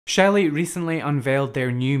Shelly recently unveiled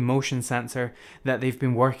their new motion sensor that they've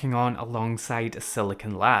been working on alongside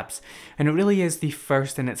Silicon Labs, and it really is the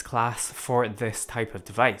first in its class for this type of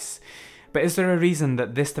device. But is there a reason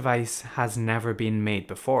that this device has never been made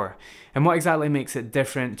before? And what exactly makes it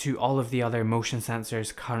different to all of the other motion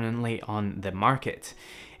sensors currently on the market?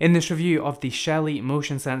 In this review of the Shelly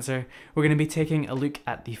Motion Sensor, we're going to be taking a look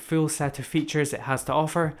at the full set of features it has to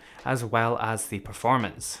offer, as well as the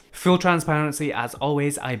performance. Full transparency, as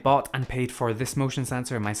always, I bought and paid for this motion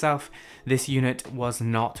sensor myself. This unit was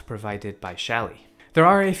not provided by Shelly. There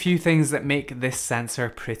are a few things that make this sensor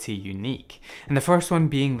pretty unique, and the first one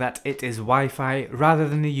being that it is Wi-Fi rather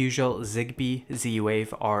than the usual Zigbee,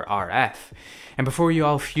 Z-Wave or RF. And before you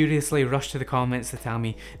all furiously rush to the comments to tell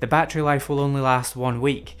me the battery life will only last 1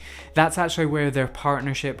 week, that's actually where their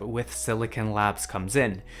partnership with Silicon Labs comes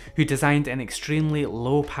in, who designed an extremely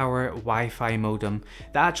low power Wi-Fi modem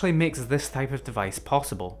that actually makes this type of device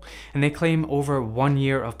possible. And they claim over 1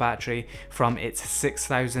 year of battery from its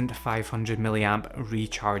 6,500 milliamp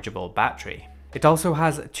rechargeable battery. It also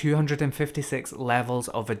has 256 levels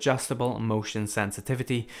of adjustable motion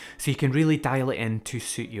sensitivity, so you can really dial it in to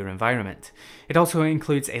suit your environment. It also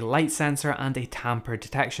includes a light sensor and a tamper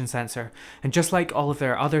detection sensor, and just like all of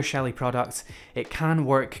their other Shelly products, it can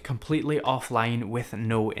work completely offline with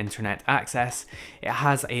no internet access. It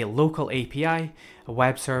has a local API, a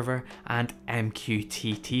web server, and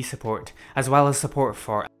MQTT support, as well as support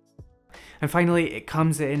for. And finally, it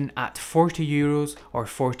comes in at €40 or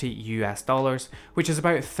 $40 US, which is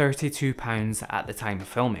about £32 at the time of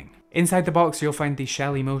filming. Inside the box, you'll find the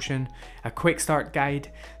Shelly Motion, a quick start guide,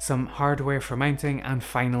 some hardware for mounting, and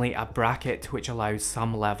finally a bracket which allows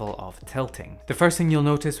some level of tilting. The first thing you'll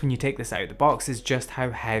notice when you take this out of the box is just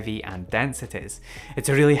how heavy and dense it is. It's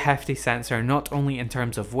a really hefty sensor, not only in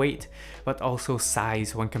terms of weight, but also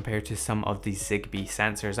size when compared to some of the Zigbee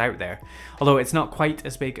sensors out there. Although it's not quite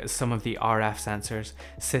as big as some of the RF sensors,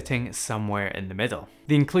 sitting somewhere in the middle.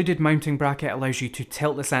 The included mounting bracket allows you to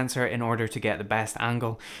tilt the sensor in order to get the best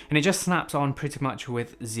angle, and it just snaps on pretty much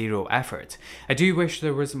with zero effort. I do wish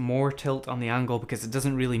there was more tilt on the angle because it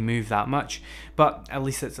doesn't really move that much, but at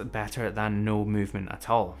least it's better than no movement at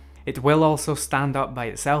all. It will also stand up by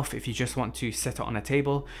itself if you just want to sit it on a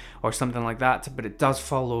table or something like that, but it does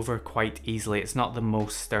fall over quite easily. It's not the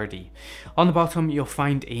most sturdy. On the bottom, you'll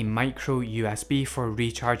find a micro USB for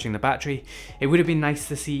recharging the battery. It would have been nice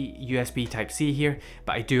to see USB Type-C here,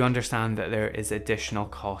 but I do understand that there is additional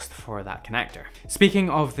cost for that connector.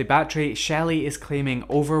 Speaking of the battery, Shelly is claiming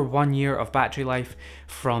over 1 year of battery life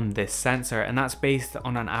from this sensor, and that's based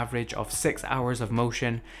on an average of 6 hours of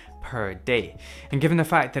motion per day. And given the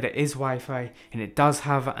fact that it is Wi-Fi and it does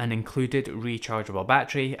have an included rechargeable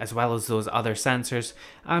battery as well as those other sensors,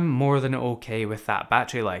 I'm more than okay with that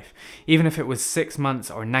battery life. Even if it was 6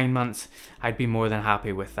 months or 9 months, I'd be more than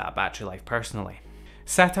happy with that battery life personally.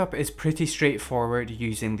 Setup is pretty straightforward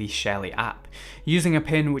using the Shelly app. Using a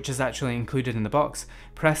pin which is actually included in the box,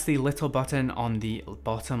 press the little button on the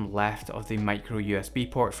bottom left of the micro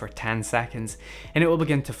USB port for 10 seconds and it will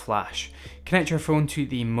begin to flash. Connect your phone to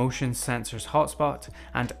the motion sensor's hotspot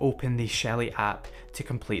and open the Shelly app to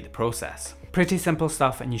complete the process. Pretty simple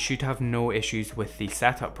stuff, and you should have no issues with the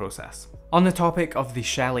setup process. On the topic of the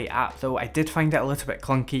Shelly app though, I did find it a little bit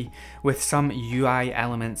clunky, with some UI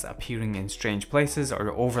elements appearing in strange places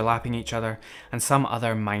or overlapping each other, and some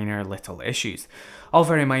other minor little issues. All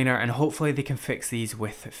very minor, and hopefully they can fix these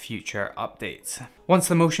with future updates. Once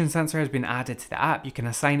the motion sensor has been added to the app, you can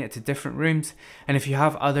assign it to different rooms, and if you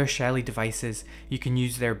have other Shelly devices, you can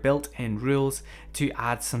use their built-in rules to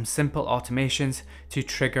add some simple automations to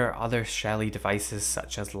trigger other Shelly devices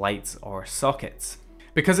such as lights or sockets.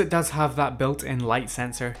 Because it does have that built-in light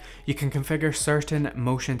sensor, you can configure certain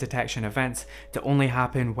motion detection events to only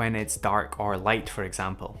happen when it's dark or light, for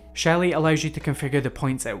example. Shelly allows you to configure the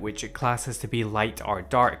points at which it classes to be light or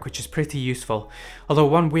dark, which is pretty useful. Although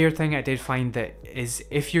one weird thing I did find that is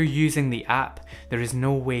if you're using the app, there is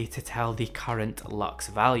no way to tell the current lux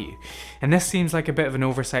value. And this seems like a bit of an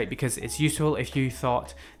oversight because it's useful if you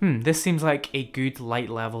thought, this seems like a good light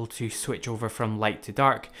level to switch over from light to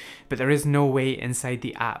dark, but there is no way inside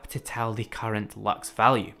the app to tell the current lux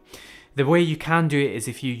value. The way you can do it is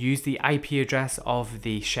if you use the IP address of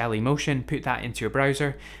the Shelly Motion, put that into your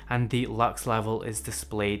browser, and the lux level is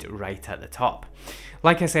displayed right at the top.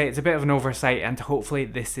 Like I say, it's a bit of an oversight, and hopefully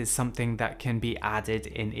this is something that can be added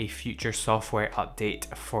in a future software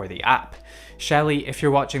update for the app. Shelly, if you're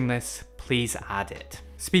watching this, please add it.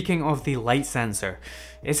 Speaking of the light sensor,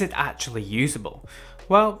 is it actually usable?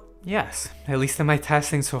 Well, Yes, at least in my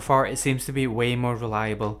testing so far, it seems to be way more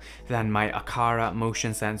reliable than my Aqara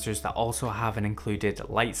motion sensors that also have an included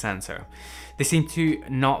light sensor. They seem to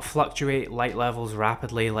not fluctuate light levels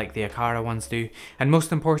rapidly like the Aqara ones do, and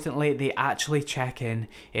most importantly, they actually check in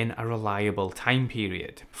a reliable time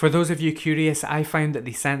period. For those of you curious, I found that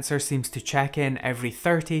the sensor seems to check in every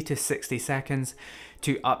 30 to 60 seconds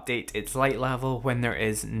to update its light level when there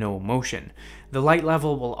is no motion. The light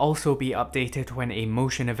level will also be updated when a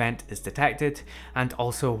motion event is detected and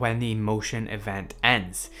also when the motion event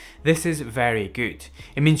ends. This is very good.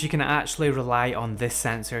 It means you can actually rely on this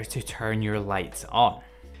sensor to turn your lights on.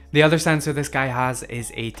 The other sensor this guy has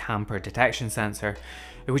is a tamper detection sensor,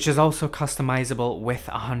 which is also customizable with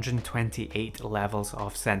 128 levels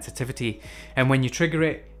of sensitivity, and when you trigger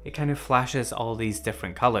it, it kind of flashes all these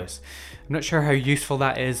different colors. I'm not sure how useful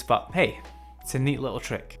that is, but hey, it's a neat little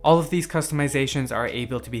trick. All of these customizations are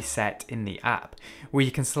able to be set in the app, where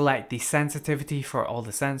you can select the sensitivity for all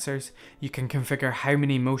the sensors, you can configure how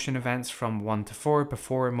many motion events from 1 to 4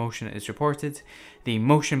 before motion is reported, the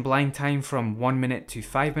motion blind time from 1 minute to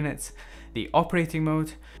 5 minutes, the operating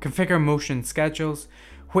mode, configure motion schedules,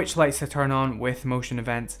 which lights to turn on with motion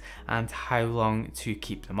events, and how long to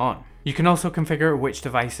keep them on. You can also configure which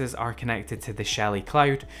devices are connected to the Shelly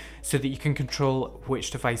cloud so that you can control which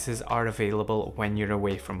devices are available when you're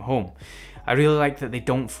away from home. I really like that they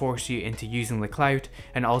don't force you into using the cloud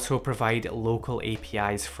and also provide local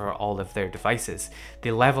APIs for all of their devices.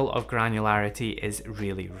 The level of granularity is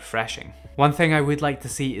really refreshing. One thing I would like to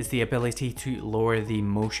see is the ability to lower the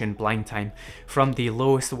motion blind time from the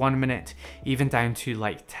lowest 1 minute even down to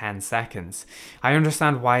like 10 seconds. I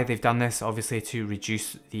understand why they've done this, obviously to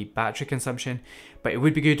reduce the battery consumption, but it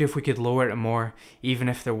would be good if we could lower it more, even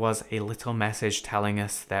if there was a little message telling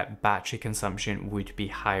us that battery consumption would be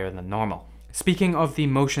higher than normal. Speaking of the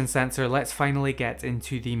motion sensor, let's finally get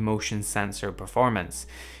into the motion sensor performance.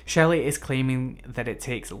 Shelly is claiming that it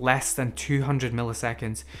takes less than 200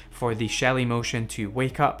 milliseconds for the Shelly Motion to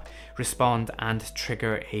wake up, respond, and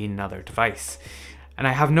trigger another device. And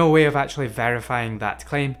I have no way of actually verifying that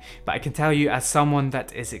claim, but I can tell you, as someone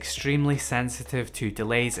that is extremely sensitive to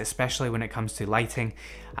delays, especially when it comes to lighting,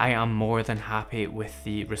 I am more than happy with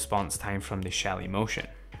the response time from the Shelly Motion.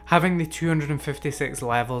 Having the 256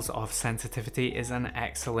 levels of sensitivity is an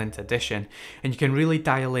excellent addition, and you can really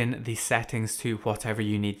dial in the settings to whatever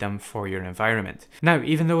you need them for your environment. Now,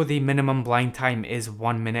 even though the minimum blind time is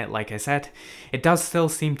 1 minute like I said, it does still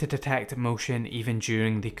seem to detect motion even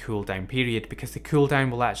during the cooldown period, because the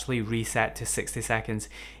cooldown will actually reset to 60 seconds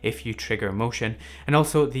if you trigger motion, and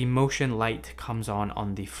also the motion light comes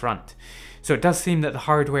on the front. So it does seem that the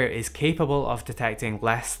hardware is capable of detecting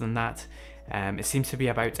less than that. It seems to be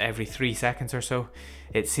about every 3 seconds or so.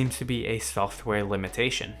 It seems to be a software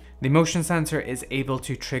limitation. The motion sensor is able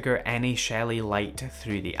to trigger any Shelly light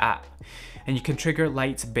through the app, and you can trigger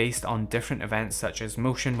lights based on different events such as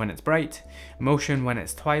motion when it's bright, motion when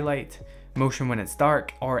it's twilight, motion when it's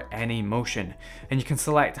dark, or any motion, and you can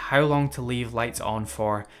select how long to leave lights on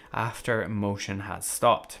for after motion has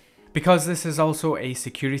stopped. Because this is also a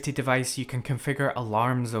security device, you can configure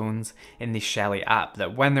alarm zones in the Shelly app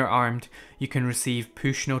that when they're armed, you can receive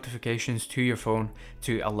push notifications to your phone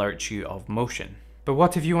to alert you of motion. But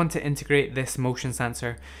what if you want to integrate this motion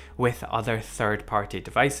sensor with other third-party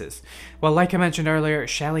devices? Well, like I mentioned earlier,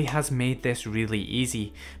 Shelly has made this really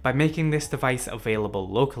easy by making this device available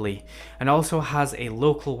locally, and also has a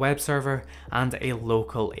local web server and a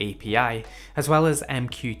local API, as well as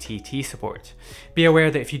MQTT support. Be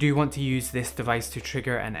aware that if you do want to use this device to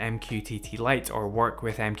trigger an MQTT light or work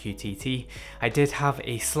with MQTT, I did have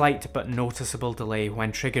a slight but noticeable delay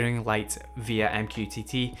when triggering lights via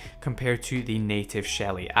MQTT compared to the native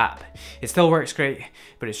Shelly app. It still works great,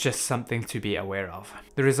 but it's just something to be aware of.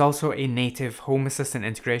 There is also a native Home Assistant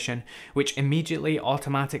integration, which immediately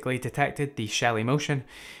automatically detected the Shelly Motion,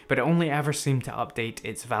 but it only ever seemed to update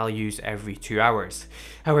its values every 2 hours.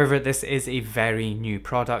 However, this is a very new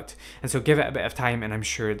product, and so give it a bit of time and I'm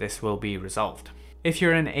sure this will be resolved. If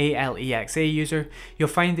you're an ALEXA user, you'll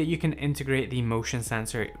find that you can integrate the motion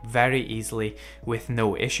sensor very easily with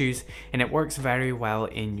no issues, and it works very well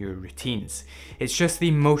in your routines. It's just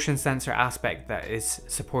the motion sensor aspect that is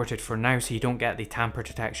supported for now, so you don't get the tamper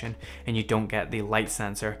detection and you don't get the light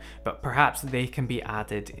sensor, but perhaps they can be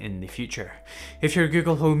added in the future. If you're a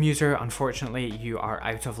Google Home user, unfortunately you are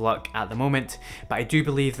out of luck at the moment, but I do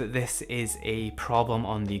believe that this is a problem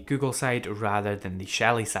on the Google side rather than the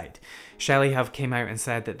Shelly side. Shelly have came out and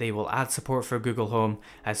said that they will add support for Google Home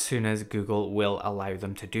as soon as Google will allow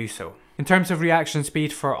them to do so. In terms of reaction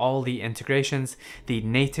speed for all the integrations, the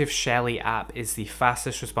native Shelly app is the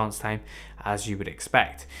fastest response time as you would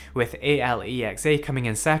expect, with ALEXA coming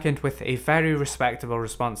in second with a very respectable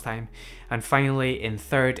response time, and finally in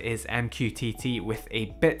third is MQTT with a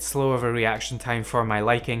bit slow of a reaction time for my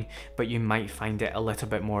liking, but you might find it a little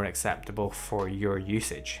bit more acceptable for your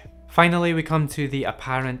usage. Finally, we come to the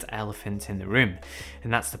apparent elephant in the room,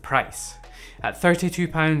 and that's the price. At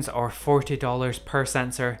 £32 or $40 per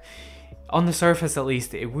sensor, on the surface at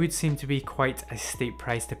least, it would seem to be quite a steep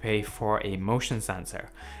price to pay for a motion sensor.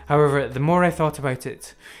 However, the more I thought about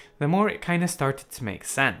it, the more it kind of started to make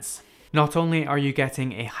sense. Not only are you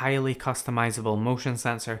getting a highly customizable motion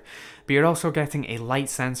sensor, but you're also getting a light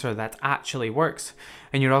sensor that actually works,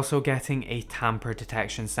 and you're also getting a tamper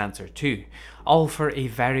detection sensor too, all for a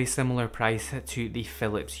very similar price to the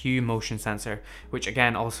Philips Hue motion sensor, which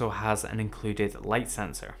again also has an included light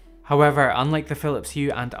sensor. However, unlike the Philips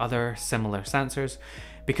Hue and other similar sensors,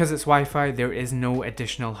 because it's Wi-Fi, there is no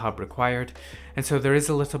additional hub required, and so there is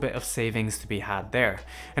a little bit of savings to be had there,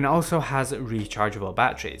 and it also has rechargeable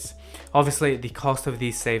batteries. Obviously, the cost of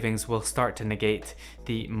these savings will start to negate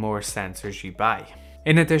the more sensors you buy.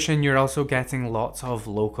 In addition, you're also getting lots of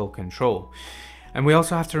local control. And we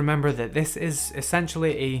also have to remember that this is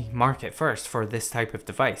essentially a market first for this type of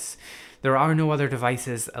device. There are no other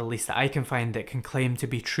devices, at least that I can find, that can claim to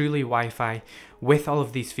be truly Wi-Fi with all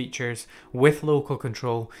of these features, with local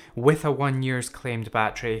control, with a 1 year's claimed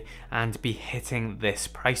battery, and be hitting this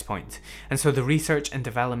price point. And so the research and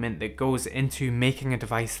development that goes into making a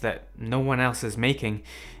device that no one else is making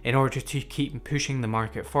in order to keep pushing the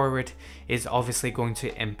market forward is obviously going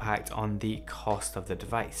to impact on the cost of the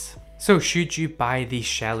device. So should you buy the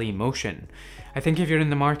Shelly Motion? I think if you're in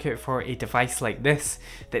the market for a device like this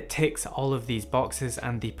that ticks all of these boxes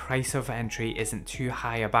and the price of entry isn't too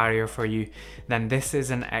high a barrier for you, then this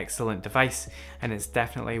is an excellent device and it's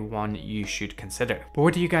definitely one you should consider. But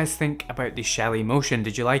what do you guys think about the Shelly Motion?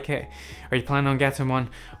 Did you like it? Are you planning on getting one,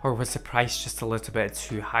 or was the price just a little bit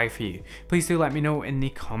too high for you? Please do let me know in the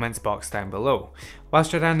comments box down below.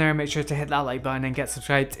 Whilst you're down there, make sure to hit that like button and get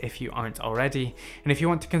subscribed if you aren't already. And if you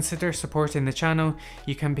want to consider supporting the channel,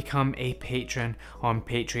 you can become a patron on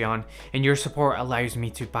Patreon, and your support allows me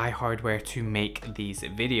to buy hardware to make these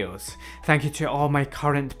videos. Thank you to all my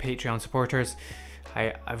current Patreon supporters.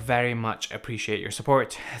 I very much appreciate your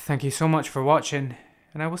support. Thank you so much for watching,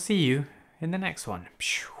 and I will see you in the next one.